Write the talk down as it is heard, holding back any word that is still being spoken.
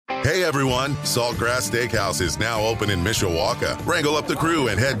Hey everyone, Saltgrass Steakhouse is now open in Mishawaka. Wrangle up the crew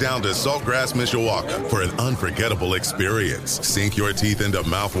and head down to Saltgrass Mishawaka for an unforgettable experience. Sink your teeth into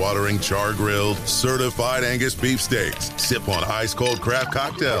mouth-watering char-grilled, certified Angus beef steaks. Sip on ice-cold craft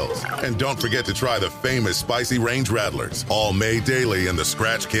cocktails. And don't forget to try the famous spicy range rattlers, all made daily in the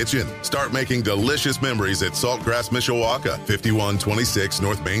Scratch Kitchen. Start making delicious memories at Saltgrass Mishawaka, 5126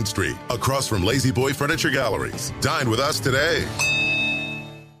 North Main Street, across from Lazy Boy Furniture Galleries. Dine with us today.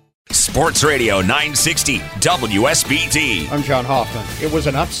 Sports Radio 960 WSBT. I'm John Hoffman. It was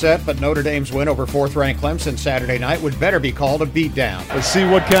an upset, but Notre Dame's win over fourth-ranked Clemson Saturday night would better be called a beatdown. Let's see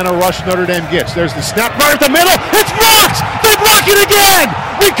what kind of rush Notre Dame gets. There's the snap right at the middle. It's blocked! They block it again!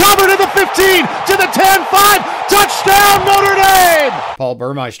 Recovered to the 15, to the 10, 5. Touchdown, Notre Dame! Paul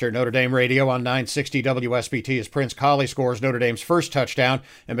Burmeister, Notre Dame Radio on 960 WSBT, as Prince Colley scores Notre Dame's first touchdown,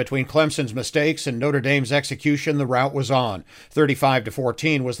 and between Clemson's mistakes and Notre Dame's execution, the rout was on.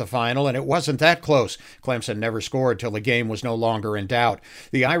 35-14 was the final, and it wasn't that close. Clemson never scored till the game was no longer in doubt.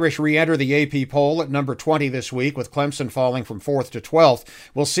 The Irish re-enter the AP poll at number 20 this week, with Clemson falling from 4th to 12th.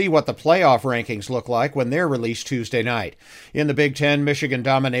 We'll see what the playoff rankings look like when they're released Tuesday night. In the Big Ten, Michigan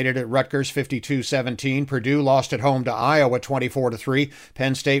dominated at Rutgers 52-17. Purdue lost at home to Iowa 24-3.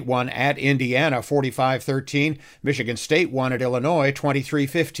 Penn State won at Indiana 45-13. Michigan State won at Illinois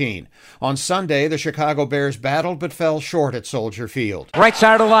 23-15. On Sunday, the Chicago Bears battled but fell short at Soldier Field. Right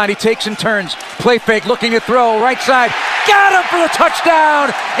side of the line, he takes and turns. Play fake, looking to throw. Right side, got him for the touchdown!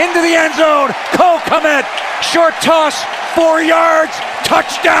 Into the end zone. Cole Kmet, short toss, 4 yards.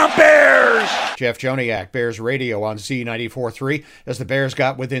 Touchdown Bears! Jeff Joniak, Bears Radio on Z94.3, as the Bears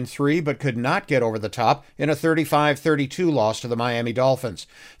got within 3 but could not get over the top in a 35-32 loss to the Miami Dolphins.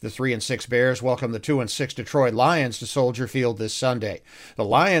 The 3-6 Bears welcome the 2-6 Detroit Lions to Soldier Field this Sunday. The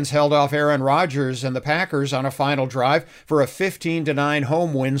Lions held off Aaron Rodgers and the Packers on a final drive for a 15-9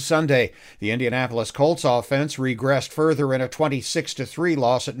 home win Sunday. The Indianapolis Colts offense regressed further in a 26-3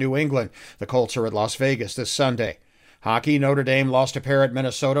 loss at New England. The Colts are at Las Vegas this Sunday. Hockey, Notre Dame lost to Parrott,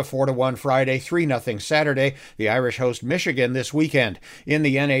 Minnesota 4-1 Friday, 3-0 Saturday. The Irish host Michigan this weekend. In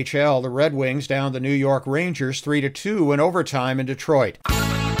the NHL, the Red Wings downed the New York Rangers 3-2 in overtime in Detroit.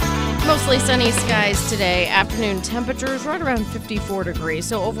 Mostly sunny skies today. Afternoon temperatures right around 54 degrees.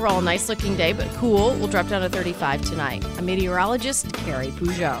 So overall, nice looking day, but cool. We'll drop down to 35 tonight. I'm meteorologist Carrie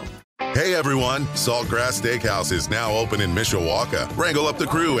Peugeot. Hey everyone, Saltgrass Steakhouse is now open in Mishawaka. Wrangle up the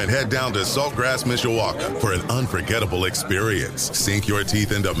crew and head down to Saltgrass Mishawaka for an unforgettable experience. Sink your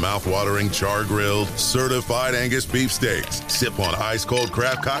teeth into mouth-watering char-grilled, certified Angus beef steaks. Sip on ice-cold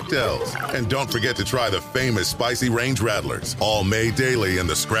craft cocktails. And don't forget to try the famous spicy range rattlers, all made daily in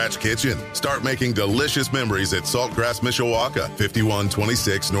the Scratch Kitchen. Start making delicious memories at Saltgrass Mishawaka,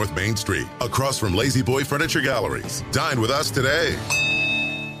 5126 North Main Street, across from Lazy Boy Furniture Galleries. Dine with us today.